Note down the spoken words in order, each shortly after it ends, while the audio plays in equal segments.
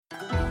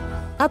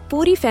अब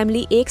पूरी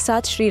फैमिली एक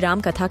साथ श्री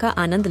राम कथा का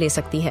आनंद ले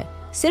सकती है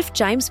सिर्फ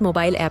चाइम्स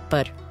मोबाइल ऐप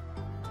पर।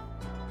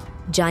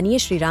 जानिए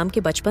श्री राम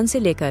के बचपन से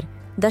लेकर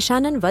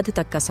दशानन वध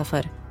तक का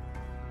सफर।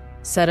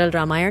 सरल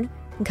रामायण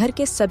घर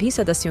के सभी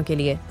सदस्यों के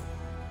लिए।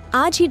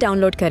 आज ही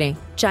डाउनलोड करें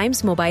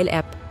चाइम्स मोबाइल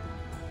ऐप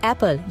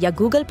एप्पल या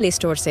गूगल प्ले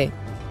स्टोर से।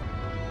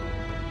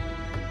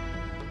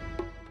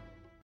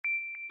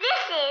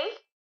 This is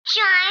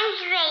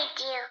Chimes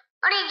Radio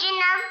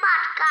original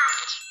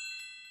podcast।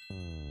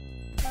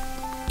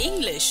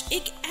 English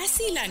एक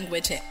ऐसी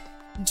लैंग्वेज है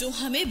जो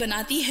हमें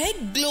बनाती है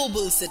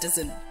ग्लोबल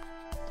सिटीजन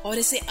और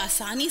इसे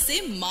आसानी से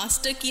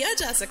मास्टर किया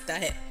जा सकता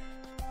है।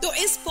 तो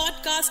इस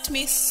पॉडकास्ट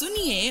में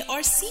सुनिए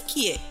और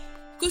सीखिए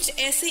कुछ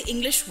ऐसे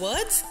इंग्लिश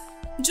वर्ड्स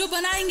जो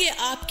बनाएंगे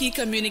आपकी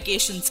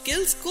कम्युनिकेशन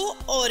स्किल्स को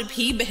और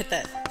भी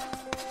बेहतर।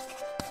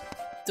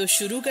 तो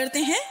शुरू करते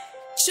हैं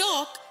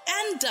chalk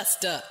and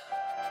duster.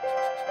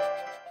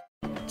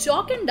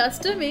 Chalk and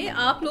duster में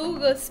आप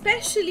लोग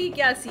स्पेशली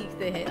क्या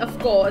सीखते हैं?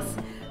 ऑफ कोर्स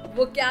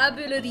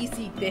vocabulary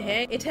सीखते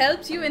हैं। It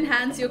helps you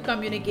enhance your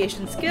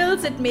communication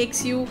skills. It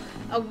makes you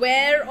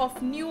aware of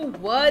new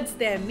words,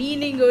 their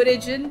meaning,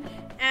 origin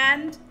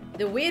and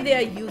the way they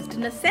are used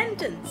in a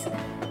sentence.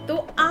 तो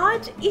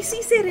आज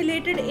इसी से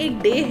related एक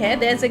डे है।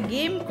 There's a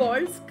game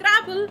called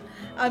Scrabble.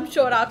 I'm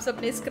sure आप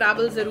सबने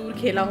Scrabble जरूर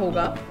खेला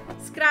होगा।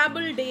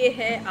 Scrabble day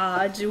है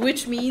आज,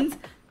 which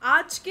means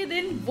आज के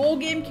दिन वो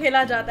गेम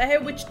खेला जाता है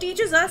which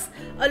teaches us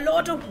a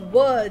lot of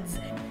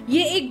words.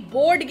 ये एक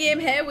बोर्ड गेम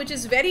है which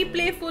is very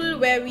playful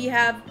where we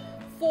have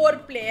 4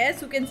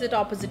 players who can sit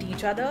opposite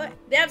each other.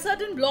 They have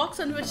certain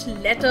blocks on which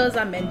letters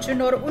are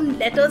mentioned और उन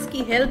letters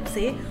की help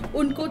से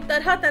उनको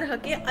तरह तरह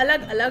के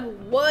अलग अलग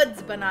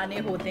words बनाने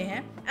होते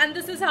हैं। And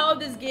this is how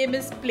this game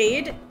is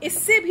played.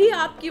 इससे भी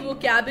आपकी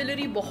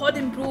vocabulary बहुत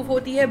improve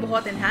होती है,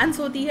 बहुत enhance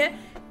होती है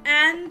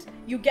and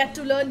you get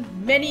to learn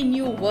many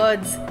new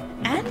words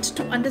and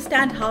to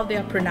understand how they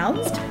are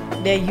pronounced,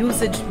 their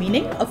usage,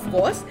 meaning. Of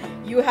course,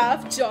 you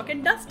have Chalk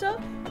and Duster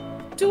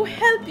to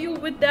help you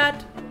with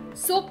that.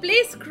 So play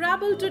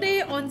Scrabble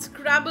today on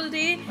Scrabble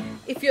Day.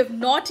 If you have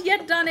not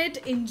yet done it,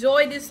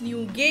 enjoy this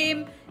new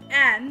game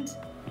and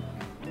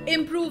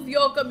improve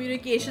your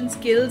communication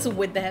skills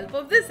with the help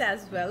of this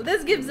as well.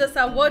 This gives us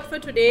our word for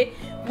today,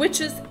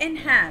 which is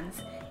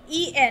enhance.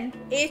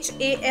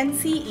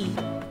 E-N-H-A-N-C-E.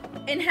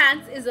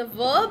 Enhance is a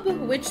verb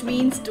which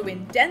means to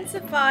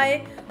intensify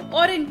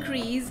or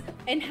increase.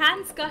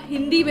 Enhance का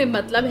हिंदी में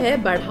मतलब है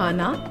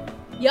बढ़ाना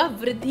या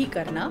वृद्धि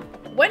करना.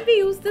 When we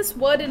use this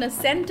word in a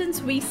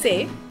sentence, we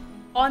say,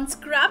 on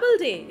Scrabble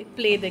Day,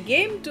 play the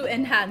game to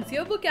enhance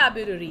your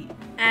vocabulary.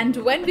 And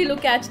when we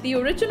look at the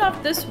origin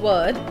of this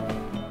word,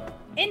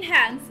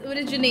 enhance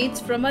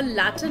originates from a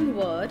Latin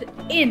word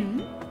in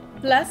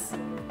plus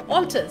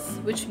altus,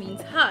 which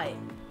means high.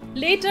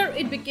 Later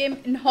it became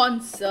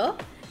enhancer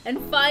and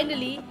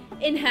finally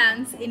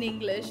enhance in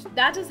English.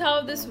 That is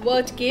how this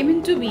word came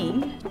into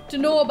being. To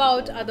know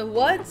about other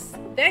words,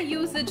 their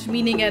usage,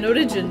 meaning and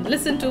origin,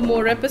 listen to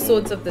more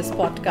episodes of this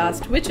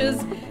podcast, which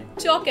is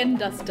Chalk and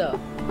Duster.